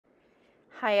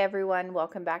Hi everyone,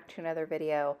 welcome back to another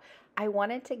video. I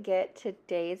wanted to get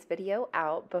today's video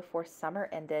out before summer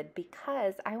ended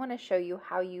because I want to show you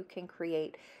how you can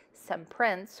create some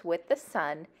prints with the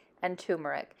sun and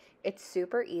turmeric. It's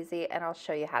super easy and I'll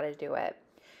show you how to do it.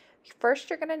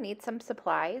 First, you're going to need some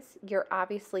supplies. You're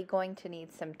obviously going to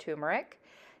need some turmeric.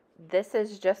 This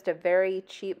is just a very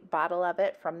cheap bottle of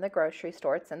it from the grocery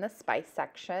store. It's in the spice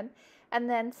section. And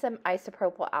then some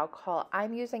isopropyl alcohol.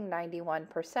 I'm using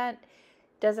 91%.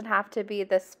 Doesn't have to be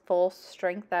this full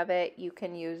strength of it. You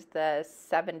can use the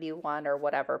 71 or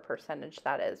whatever percentage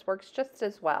that is. Works just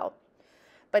as well.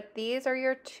 But these are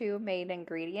your two main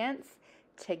ingredients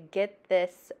to get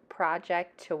this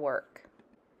project to work.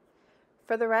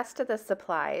 For the rest of the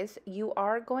supplies, you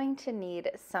are going to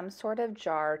need some sort of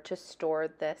jar to store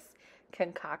this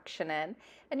concoction in,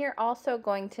 and you're also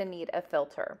going to need a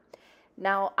filter.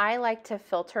 Now, I like to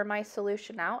filter my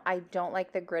solution out. I don't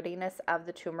like the grittiness of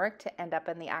the turmeric to end up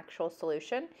in the actual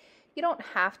solution. You don't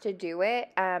have to do it.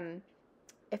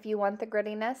 If you want the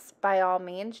grittiness, by all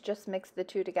means, just mix the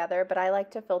two together, but I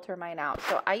like to filter mine out.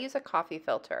 So I use a coffee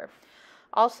filter.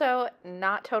 Also,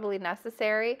 not totally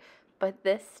necessary, but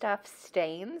this stuff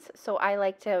stains, so I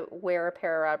like to wear a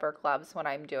pair of rubber gloves when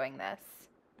I'm doing this.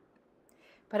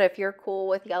 But if you're cool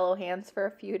with yellow hands for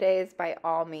a few days, by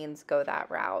all means, go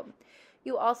that route.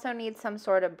 You also need some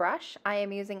sort of brush. I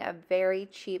am using a very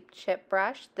cheap chip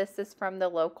brush. This is from the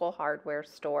local hardware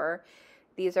store.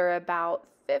 These are about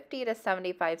 50 to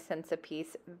 75 cents a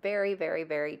piece. Very, very,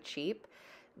 very cheap.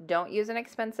 Don't use an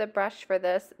expensive brush for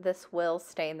this. This will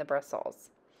stain the bristles.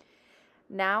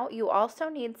 Now, you also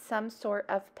need some sort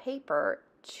of paper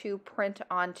to print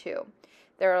onto.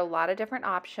 There are a lot of different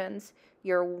options.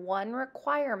 Your one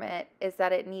requirement is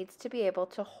that it needs to be able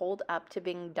to hold up to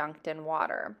being dunked in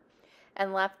water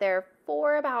and left there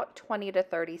for about 20 to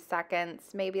 30 seconds,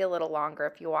 maybe a little longer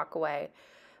if you walk away,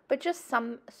 but just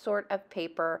some sort of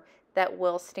paper that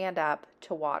will stand up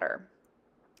to water.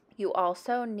 You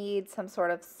also need some sort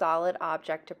of solid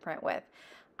object to print with.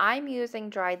 I'm using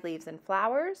dried leaves and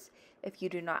flowers. If you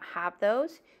do not have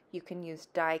those, you can use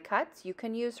die cuts, you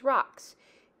can use rocks,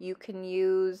 you can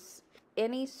use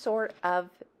any sort of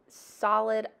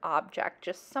solid object,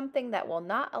 just something that will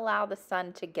not allow the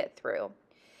sun to get through.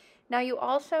 Now you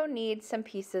also need some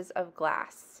pieces of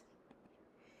glass.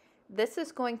 This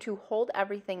is going to hold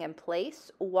everything in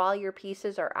place while your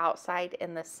pieces are outside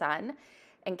in the sun.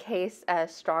 In case a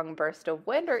strong burst of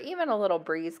wind or even a little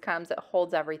breeze comes, it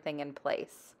holds everything in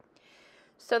place.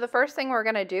 So the first thing we're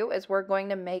going to do is we're going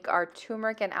to make our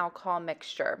turmeric and alcohol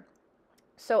mixture.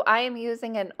 So I am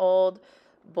using an old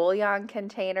bouillon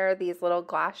container, these little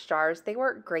glass jars. They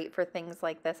work great for things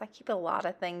like this. I keep a lot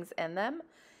of things in them.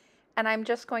 And I'm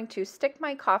just going to stick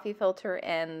my coffee filter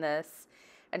in this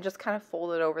and just kind of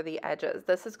fold it over the edges.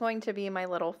 This is going to be my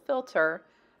little filter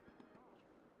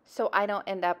so I don't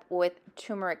end up with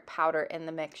turmeric powder in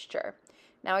the mixture.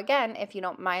 Now again, if you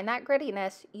don't mind that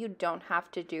grittiness, you don't have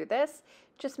to do this.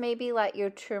 Just maybe let your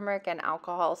turmeric and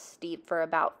alcohol steep for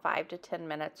about 5 to 10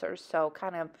 minutes or so,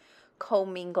 kind of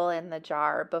commingle in the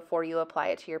jar before you apply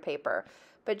it to your paper.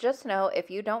 But just know, if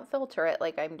you don't filter it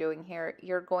like I'm doing here,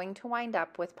 you're going to wind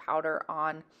up with powder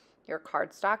on your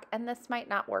cardstock, and this might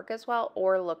not work as well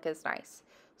or look as nice.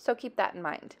 So keep that in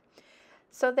mind.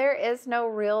 So there is no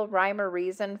real rhyme or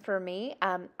reason for me.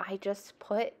 I just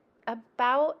put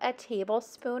about a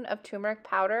tablespoon of turmeric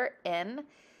powder in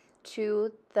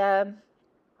to the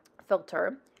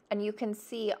filter, and you can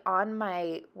see on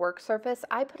my work surface,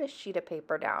 I put a sheet of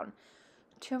paper down.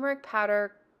 Turmeric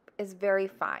powder is very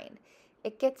fine.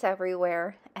 It gets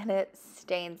everywhere and it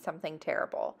stains something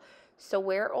terrible. So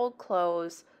wear old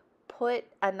clothes, put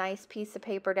a nice piece of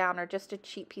paper down or just a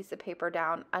cheap piece of paper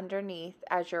down underneath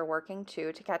as you're working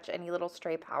too to catch any little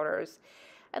stray powders.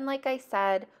 And like I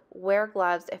said, wear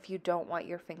gloves if you don't want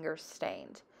your fingers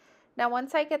stained. Now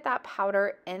once I get that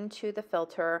powder into the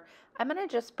filter, I'm going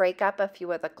to just break up a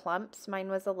few of the clumps.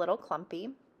 Mine was a little clumpy.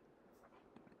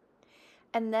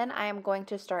 And then I am going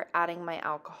to start adding my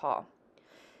alcohol.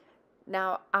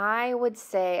 Now, I would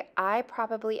say I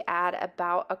probably add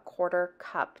about a 1/4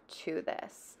 cup to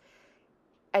this.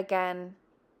 Again,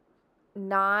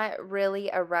 not really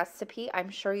a recipe. I'm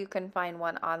sure you can find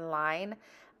one online.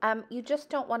 You just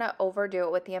don't want to overdo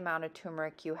it with the amount of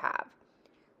turmeric you have.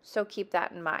 So keep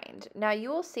that in mind. Now,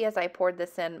 you will see as I poured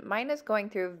this in, mine is going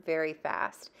through very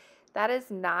fast. That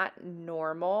is not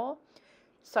normal.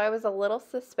 So I was a little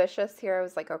suspicious here. I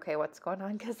was like, okay, what's going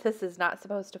on? Because this is not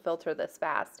supposed to filter this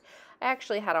fast. I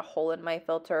actually had a hole in my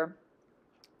filter.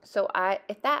 So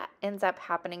if that ends up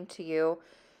happening to you,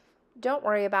 don't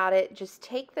worry about it. Just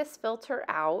take this filter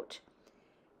out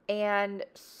and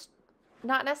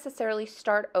not necessarily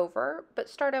start over, but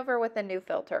start over with a new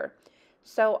filter.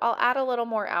 So I'll add a little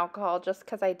more alcohol just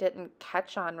because I didn't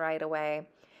catch on right away.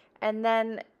 And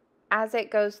then as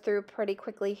it goes through pretty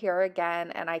quickly here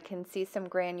again, and I can see some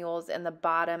granules in the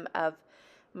bottom of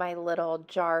my little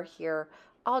jar here,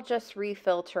 I'll just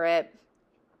refilter it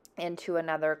into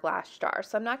another glass jar.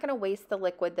 So I'm not going to waste the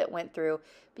liquid that went through,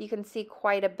 but you can see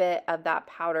quite a bit of that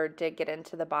powder did get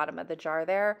into the bottom of the jar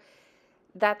there.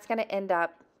 That's going to end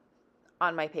up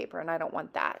on my paper, and I don't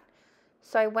want that.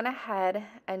 So I went ahead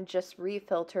and just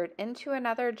refiltered into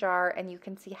another jar, and you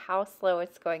can see how slow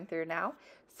it's going through now.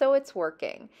 So it's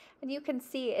working. And you can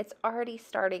see it's already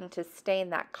starting to stain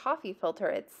that coffee filter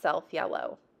itself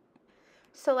yellow.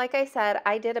 So like I said,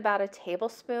 I did about a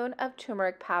tablespoon of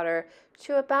turmeric powder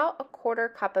to about a quarter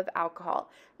cup of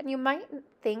alcohol. And you might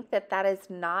think that that is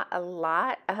not a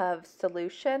lot of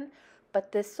solution,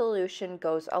 but this solution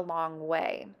goes a long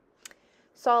way.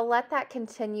 So I'll let that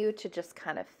continue to just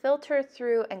kind of filter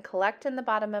through and collect in the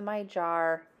bottom of my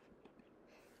jar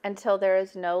until there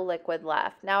is no liquid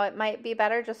left. Now it might be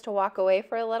better just to walk away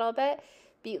for a little bit,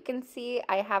 but you can see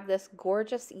I have this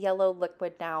gorgeous yellow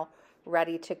liquid now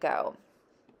ready to go.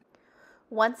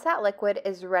 Once that liquid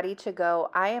is ready to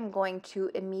go, I am going to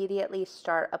immediately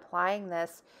start applying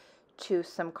this to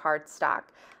some cardstock.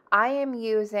 I am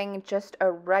using just a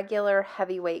regular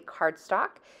heavyweight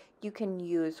cardstock. You can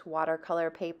use watercolor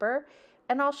paper,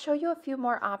 and I'll show you a few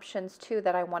more options too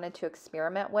that I wanted to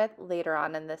experiment with later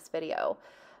on in this video.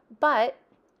 But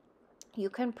you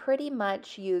can pretty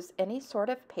much use any sort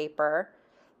of paper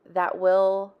that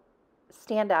will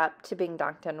stand up to being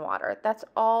dunked in water. That's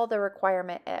all the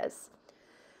requirement is.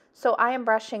 So I am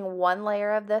brushing one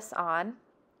layer of this on.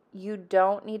 You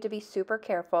don't need to be super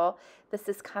careful. This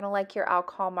is kind of like your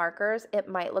alcohol markers. It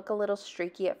might look a little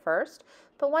streaky at first,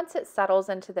 but once it settles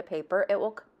into the paper, it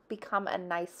will become a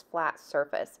nice flat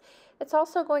surface. It's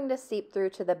also going to seep through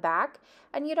to the back,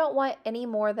 and you don't want any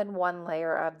more than one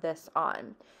layer of this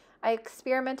on. I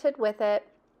experimented with it.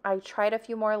 I tried a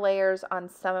few more layers on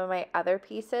some of my other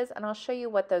pieces, and I'll show you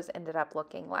what those ended up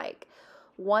looking like.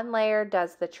 One layer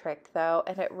does the trick though,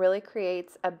 and it really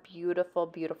creates a beautiful,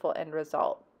 beautiful end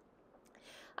result.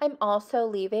 I'm also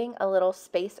leaving a little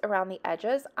space around the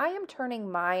edges. I am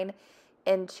turning mine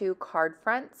into card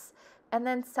fronts, and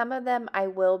then some of them I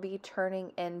will be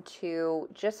turning into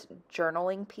just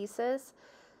journaling pieces.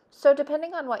 So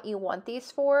depending on what you want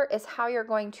these for is how you're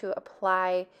going to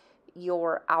apply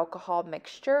your alcohol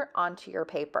mixture onto your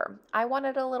paper. I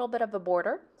wanted a little bit of a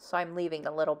border, so I'm leaving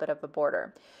a little bit of a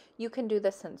border. You can do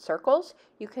this in circles.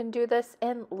 You can do this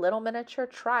in little miniature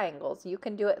triangles. You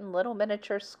can do it in little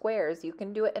miniature squares. You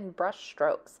can do it in brush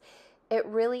strokes. It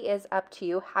really is up to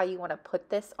you how you want to put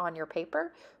this on your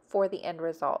paper for the end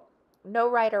result. No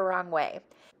right or wrong way.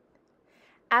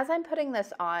 As I'm putting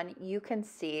this on, you can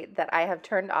see that I have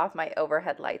turned off my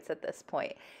overhead lights at this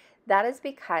point. That is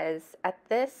because at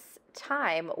this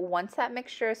time, once that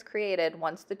mixture is created,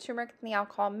 once the turmeric and the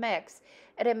alcohol mix,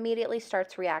 it immediately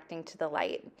starts reacting to the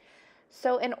light.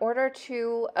 So in order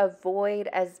to avoid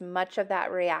as much of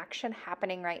that reaction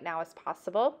happening right now as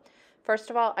possible, first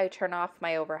of all, I turn off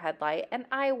my overhead light and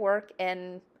I work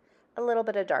in a little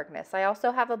bit of darkness. I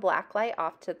also have a black light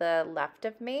off to the left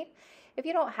of me. If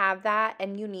you don't have that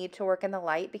and you need to work in the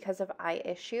light because of eye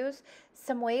issues,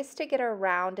 some ways to get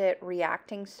around it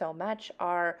reacting so much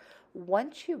are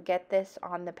once you get this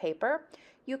on the paper,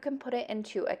 you can put it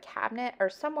into a cabinet or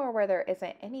somewhere where there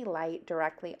isn't any light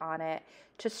directly on it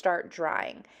to start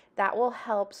drying. That will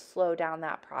help slow down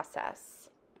that process.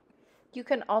 You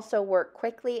can also work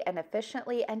quickly and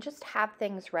efficiently and just have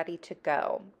things ready to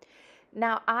go.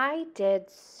 Now, I did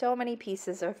so many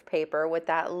pieces of paper with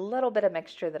that little bit of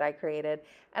mixture that I created,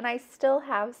 and I still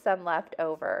have some left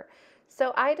over.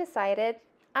 So I decided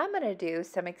I'm going to do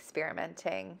some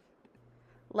experimenting.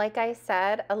 Like I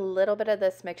said, a little bit of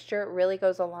this mixture really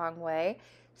goes a long way.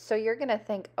 So you're going to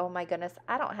think, oh my goodness,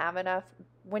 I don't have enough,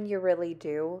 when you really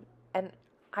do. And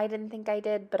I didn't think I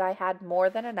did, but I had more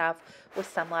than enough with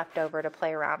some left over to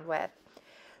play around with.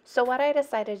 So what I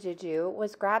decided to do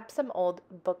was grab some old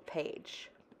book page.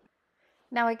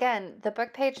 Now again, the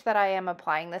book page that I am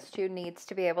applying this to needs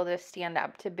to be able to stand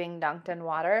up to being dunked in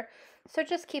water. So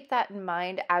just keep that in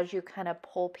mind as you kind of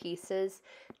pull pieces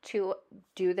to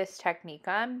do this technique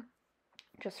on.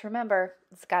 Just remember,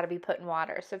 it's got to be put in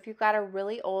water. So if you've got a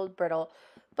really old brittle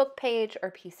book page or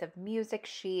piece of music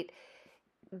sheet,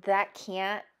 that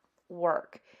can't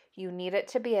work. You need it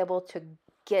to be able to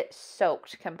get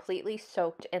soaked, completely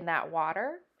soaked in that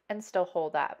water and still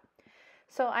hold up.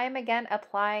 So I am again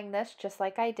applying this just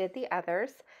like I did the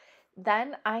others.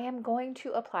 Then I am going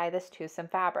to apply this to some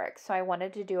fabric. So I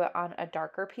wanted to do it on a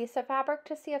darker piece of fabric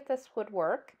to see if this would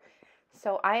work.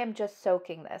 So I am just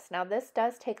soaking this. Now this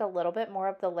does take a little bit more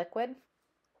of the liquid.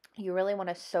 You really want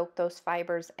to soak those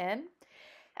fibers in.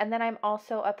 And then I'm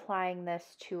also applying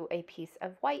this to a piece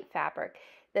of white fabric.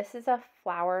 This is a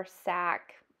flour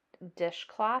sack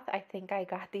dishcloth. I think I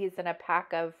got these in a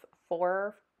pack of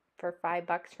 4 for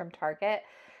 $5 from Target.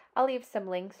 I'll leave some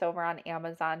links over on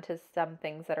Amazon to some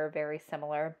things that are very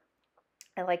similar.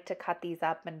 I like to cut these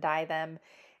up and dye them,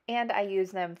 and I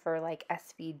use them for like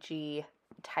SVG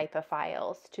type of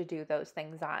files to do those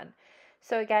things on.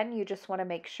 So again, you just want to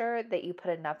make sure that you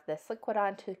put enough of this liquid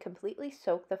on to completely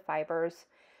soak the fibers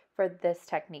for this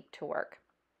technique to work.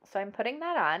 So I'm putting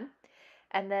that on,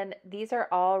 and then these are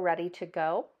all ready to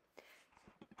go.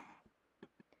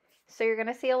 So you're going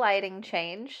to see a lighting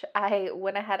change. I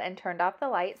went ahead and turned off the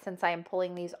light since I am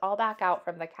pulling these all back out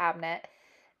from the cabinet.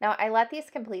 Now I let these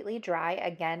completely dry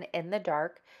again in the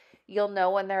dark. You'll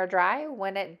know when they're dry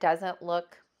when it doesn't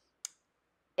look,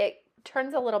 it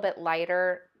turns a little bit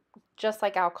lighter, just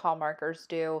like alcohol markers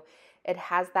do. It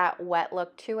has that wet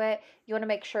look to it. You want to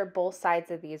make sure both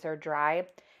sides of these are dry.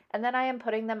 And then I am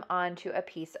putting them onto a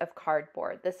piece of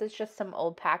cardboard. This is just some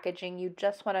old packaging. You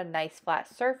just want a nice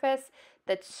flat surface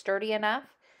that's sturdy enough.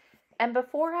 And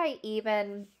before I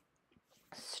even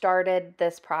started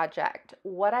this project,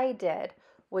 what I did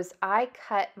was I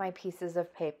cut my pieces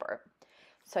of paper.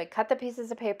 So I cut the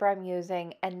pieces of paper I'm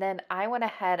using, and then I went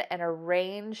ahead and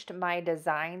arranged my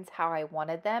designs how I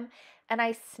wanted them, and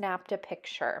I snapped a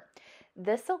picture.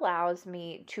 This allows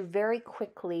me to very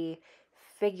quickly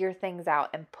figure things out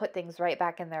and put things right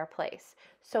back in their place.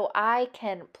 So I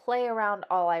can play around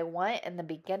all I want in the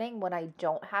beginning when I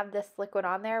don't have this liquid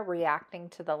on there reacting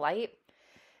to the light,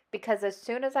 because as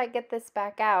soon as I get this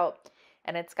back out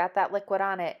and it's got that liquid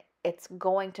on it, it's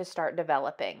going to start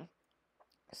developing.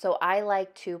 So I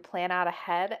like to plan out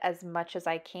ahead as much as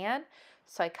I can.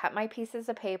 So I cut my pieces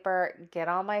of paper, get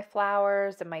all my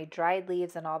flowers and my dried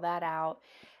leaves and all that out,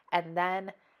 and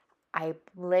then I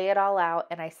lay it all out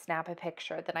and I snap a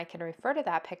picture. Then I can refer to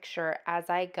that picture as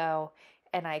I go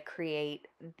and I create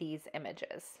these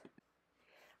images.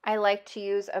 I like to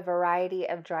use a variety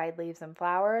of dried leaves and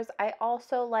flowers. I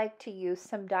also like to use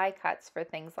some die cuts for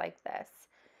things like this.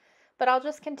 But I'll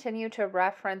just continue to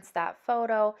reference that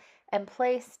photo and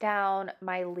place down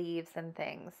my leaves and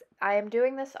things. I am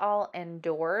doing this all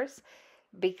indoors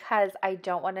because I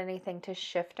don't want anything to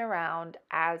shift around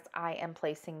as I am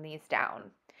placing these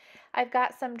down. I've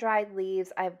got some dried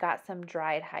leaves, I've got some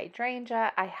dried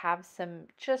hydrangea, I have some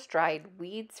just dried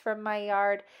weeds from my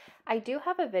yard. I do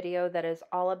have a video that is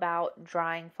all about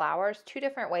drying flowers, 2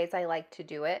 different ways I like to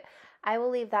do it. I will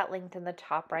leave that linked in the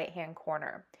top right hand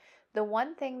corner. The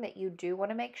one thing that you do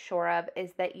want to make sure of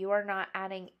is that you are not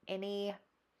adding any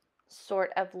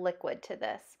sort of liquid to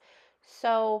this.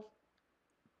 So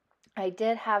I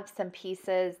did have some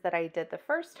pieces that I did the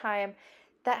first time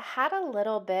that had a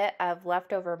little bit of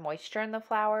leftover moisture in the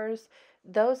flowers.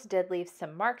 Those did leave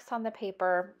some marks on the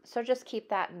paper. So just keep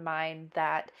that in mind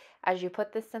that as you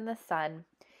put this in the sun,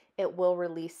 it will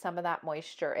release some of that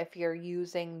moisture if you're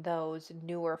using those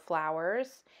newer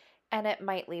flowers, and it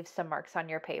might leave some marks on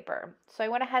your paper. So I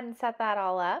went ahead and set that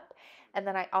all up. And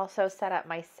then I also set up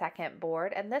my second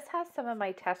board, and this has some of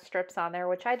my test strips on there,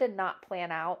 which I did not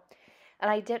plan out.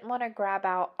 And I didn't want to grab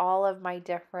out all of my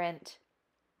different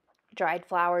dried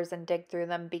flowers and dig through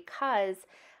them because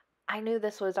I knew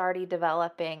this was already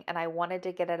developing and I wanted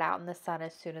to get it out in the sun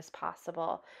as soon as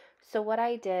possible. So what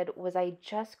I did was I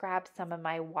just grabbed some of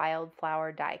my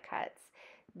wildflower die cuts.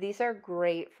 These are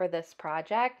great for this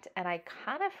project, and I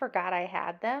kind of forgot I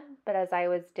had them, but as I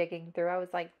was digging through, I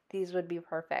was like, these would be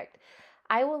perfect.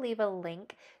 I will leave a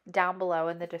link down below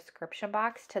in the description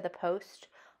box to the post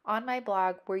on my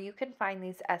blog where you can find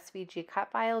these SVG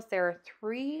cut files. There are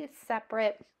 3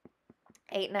 separate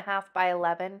 8.5 by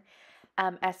 11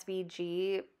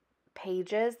 SVG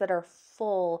pages that are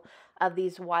full of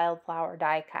these wildflower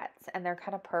die cuts, and they're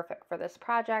kind of perfect for this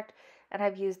project, and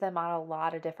I've used them on a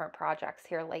lot of different projects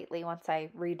here lately once I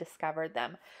rediscovered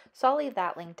them. So I'll leave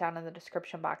that link down in the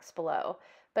description box below.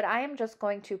 But I am just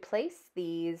going to place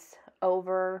these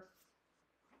over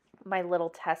my little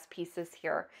test pieces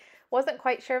here. Wasn't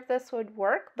quite sure if this would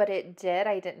work, but it did.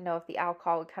 I didn't know if the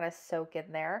alcohol would kind of soak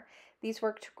in there. These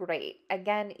worked great.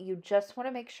 Again, you just want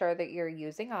to make sure that you're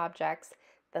using objects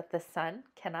that the sun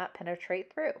cannot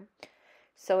penetrate through.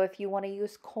 So if you want to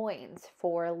use coins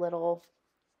for little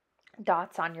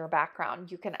dots on your background,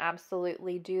 you can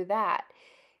absolutely do that.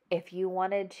 If you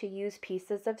wanted to use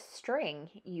pieces of string,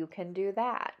 you can do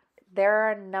that. There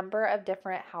are a number of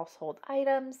different household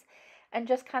items and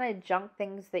just kind of junk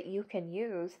things that you can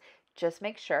use. Just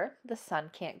make sure the sun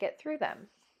can't get through them.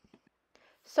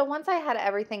 So once I had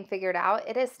everything figured out,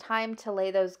 it is time to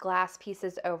lay those glass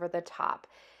pieces over the top.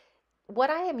 What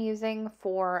I am using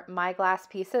for my glass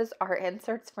pieces are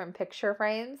inserts from picture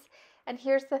frames. And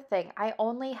here's the thing, I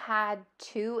only had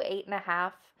two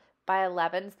 8.5 by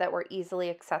 11s that were easily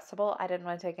accessible. I didn't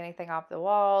want to take anything off the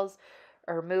walls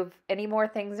or move any more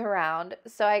things around.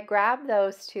 So I grabbed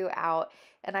those two out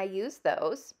and I used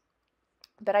those,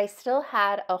 but I still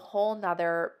had a whole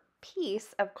nother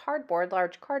piece of cardboard,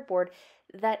 large cardboard,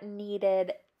 that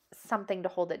needed something to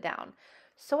hold it down.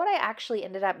 So what I actually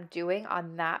ended up doing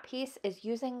on that piece is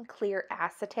using clear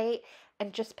acetate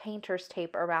and just painter's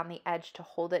tape around the edge to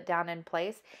hold it down in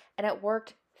place, and it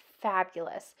worked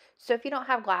fabulous. So if you don't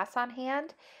have glass on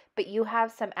hand, but you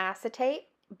have some acetate,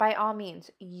 by all means,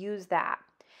 use that.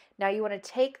 Now you want to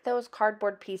take those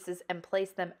cardboard pieces and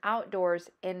place them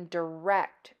outdoors in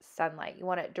direct sunlight. You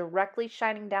want it directly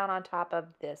shining down on top of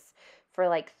this for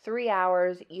like 3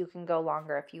 hours. You can go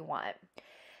longer if you want.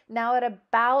 Now at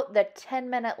about the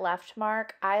 10-minute left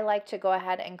mark, I like to go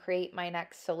ahead and create my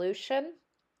next solution.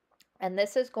 And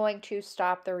this is going to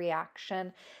stop the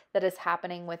reaction that is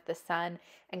happening with the sun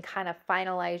and kind of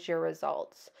finalize your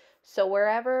results. So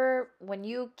when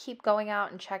you keep going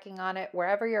out and checking on it,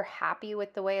 wherever you're happy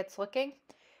with the way it's looking,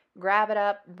 grab it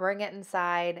up, bring it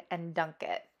inside, and dunk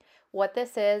it. What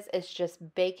this is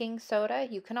just baking soda.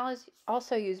 You can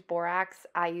also use borax.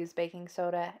 I use baking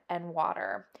soda and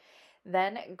water.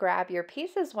 Then grab your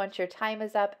pieces once your time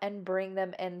is up and bring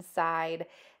them inside,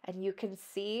 and you can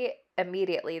see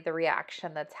immediately the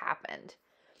reaction that's happened.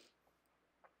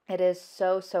 It is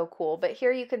so, so cool. But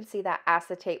here you can see that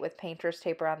acetate with painter's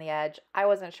tape around the edge. I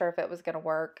wasn't sure if it was going to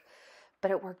work,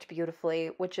 but it worked beautifully,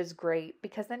 which is great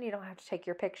because then you don't have to take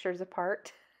your pictures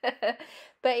apart.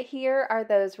 But here are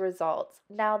those results.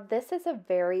 Now, this is a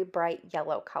very bright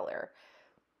yellow color.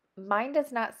 Mine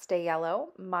does not stay yellow.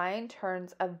 Mine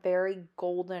turns a very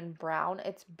golden brown.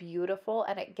 It's beautiful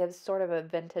and it gives sort of a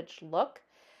vintage look.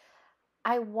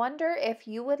 I wonder if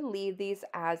you would leave these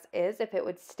as is, if it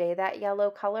would stay that yellow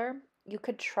color. You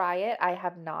could try it. I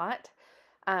have not.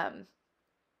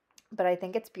 But I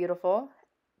think it's beautiful.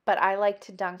 But I like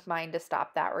to dunk mine to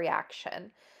stop that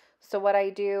reaction. So what I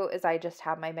do is I just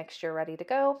have my mixture ready to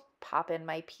go, pop in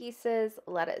my pieces,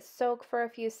 let it soak for a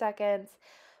few seconds,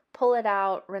 pull it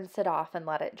out, rinse it off, and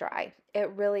let it dry.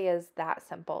 It really is that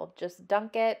simple. Just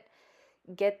dunk it,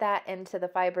 get that into the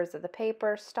fibers of the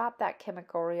paper, stop that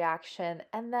chemical reaction,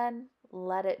 and then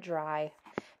let it dry.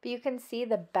 But you can see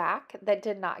the back that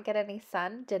did not get any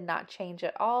sun did not change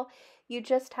at all. You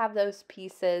just have those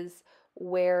pieces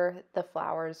where the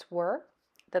flowers were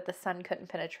that the sun couldn't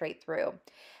penetrate through.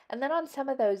 And then on some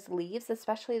of those leaves,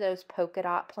 especially those polka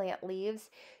dot plant leaves,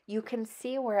 you can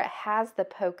see where it has the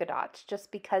polka dots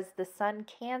just because the sun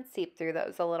can seep through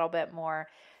those a little bit more.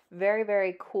 Very,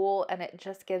 very cool, and it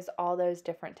just gives all those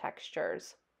different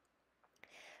textures.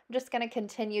 I'm just going to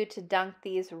continue to dunk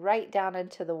these right down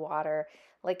into the water.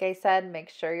 Like I said, make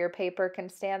sure your paper can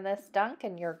stand this dunk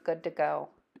and you're good to go.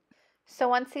 So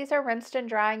once these are rinsed and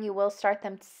drying, you will start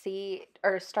to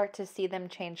see them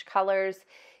change colors.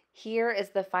 Here is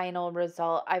the final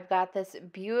result. I've got this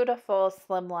beautiful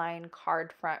slimline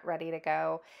card front ready to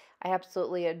go. I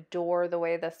absolutely adore the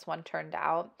way this one turned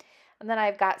out. And then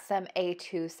I've got some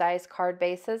A2 size card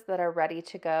bases that are ready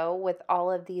to go with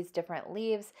all of these different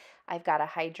leaves. I've got a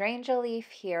hydrangea leaf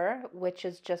here, which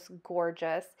is just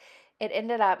gorgeous. It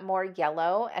ended up more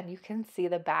yellow, and you can see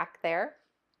the back there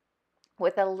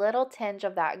with a little tinge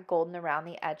of that golden around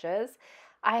the edges.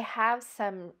 I have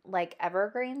some like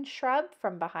evergreen shrub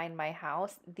from behind my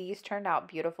house. These turned out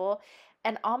beautiful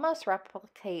and almost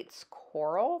replicates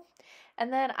coral.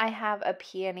 And then I have a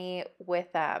peony with,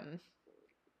 I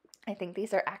think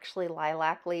these are actually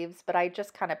lilac leaves, but I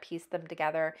just kind of pieced them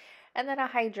together. And then a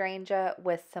hydrangea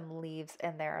with some leaves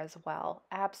in there as well.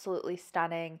 Absolutely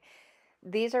stunning.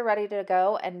 These are ready to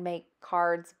go and make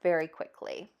cards very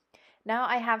quickly. Now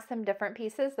I have some different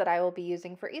pieces that I will be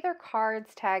using for either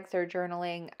cards, tags, or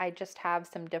journaling. I just have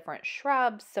some different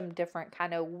shrubs, some different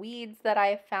kind of weeds that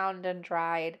I found and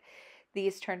dried.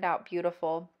 These turned out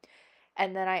beautiful.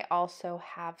 And then I also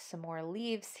have some more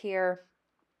leaves here.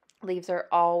 Leaves are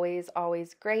always,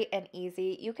 always great and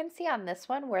easy. You can see on this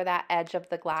one where that edge of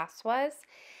the glass was,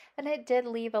 and it did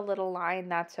leave a little line.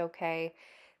 That's okay.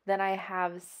 Then I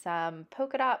have some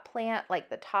polka dot plant,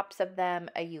 like the tops of them,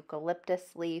 a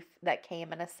eucalyptus leaf that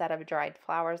came in a set of dried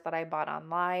flowers that I bought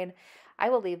online. I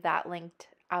will leave that linked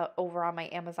over on my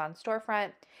Amazon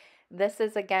storefront. This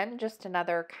is again just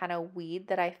another kind of weed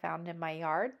that I found in my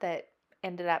yard that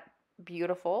ended up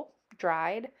beautiful,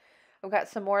 dried. I've got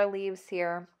some more leaves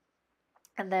here.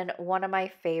 And then one of my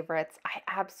favorites, I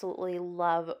absolutely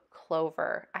love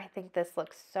clover. I think this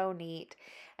looks so neat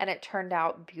and it turned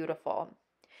out beautiful.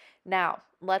 Now,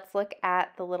 let's look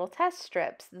at the little test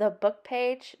strips. The book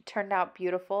page turned out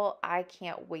beautiful. I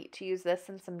can't wait to use this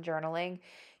in some journaling.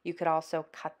 You could also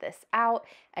cut this out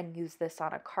and use this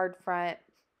on a card front.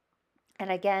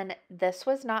 And again, this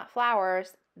was not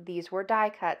flowers. These were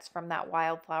die cuts from that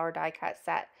wildflower die cut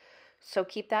set. So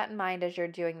keep that in mind as you're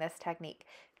doing this technique.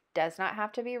 Does not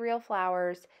have to be real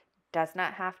flowers. Does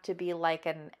not have to be like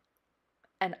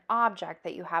an object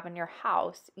that you have in your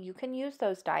house. You can use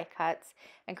those die cuts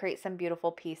and create some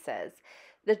beautiful pieces.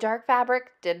 The dark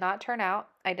fabric did not turn out.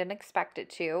 I didn't expect it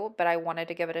to, but I wanted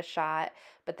to give it a shot.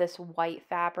 But this white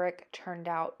fabric turned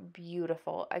out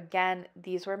beautiful. Again,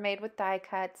 these were made with die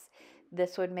cuts.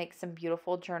 This would make some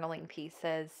beautiful journaling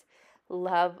pieces.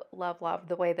 Love, love, love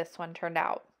the way this one turned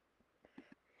out.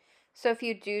 So if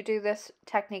you do this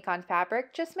technique on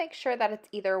fabric, just make sure that it's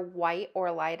either white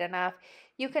or light enough.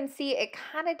 You can see it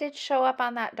kind of did show up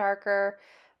on that darker,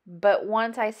 but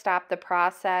once I stopped the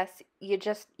process, you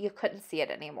couldn't see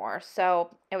it anymore.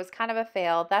 So it was kind of a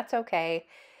fail. That's okay.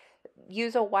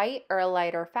 Use a white or a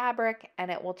lighter fabric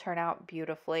and it will turn out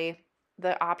beautifully.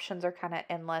 The options are kind of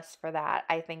endless for that.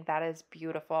 I think that is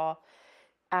beautiful.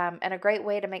 And a great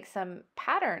way to make some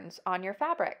patterns on your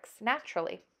fabrics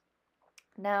naturally.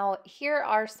 Now, here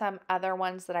are some other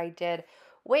ones that I did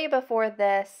way before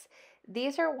this.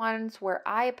 These are ones where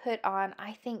I put on,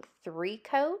 I think, 3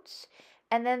 coats.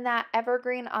 And then that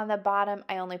evergreen on the bottom,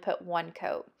 I only put 1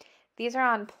 coat. These are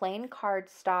on plain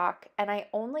cardstock, and I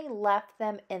only left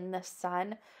them in the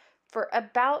sun for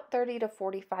about 30 to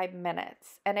 45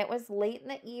 minutes. And it was late in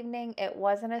the evening. It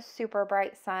wasn't a super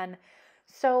bright sun.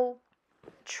 So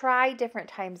try different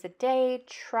times a day.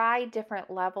 Try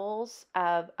different levels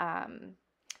of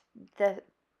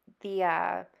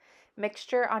the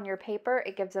mixture on your paper.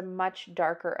 It gives a much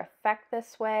darker effect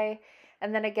this way.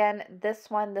 And then again, this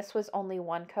was only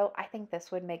 1 coat. I think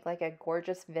this would make like a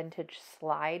gorgeous vintage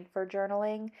slide for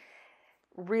journaling.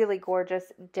 Really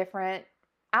gorgeous, different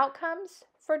outcomes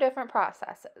for different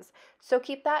processes. So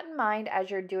keep that in mind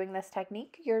as you're doing this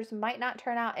technique. Yours might not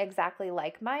turn out exactly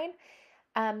like mine.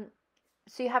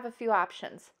 So you have a few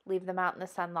options. Leave them out in the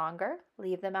sun longer,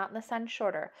 leave them out in the sun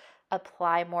shorter.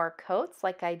 Apply more coats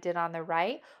like I did on the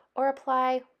right, or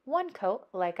apply 1 coat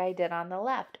like I did on the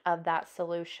left of that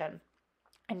solution.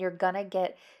 And you're gonna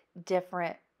get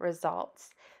different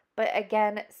results. But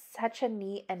again, such a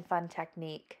neat and fun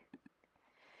technique.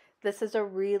 This is a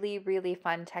really, really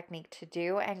fun technique to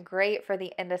do and great for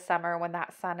the end of summer when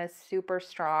that sun is super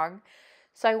strong.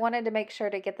 So I wanted to make sure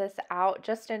to get this out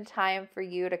just in time for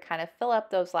you to kind of fill up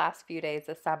those last few days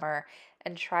of summer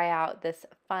and try out this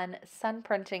fun sun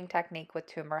printing technique with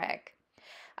turmeric.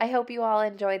 I hope you all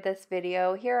enjoyed this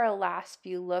video. Here are last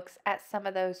few looks at some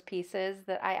of those pieces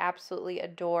that I absolutely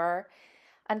adore.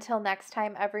 Until next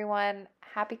time, everyone,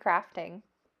 happy crafting.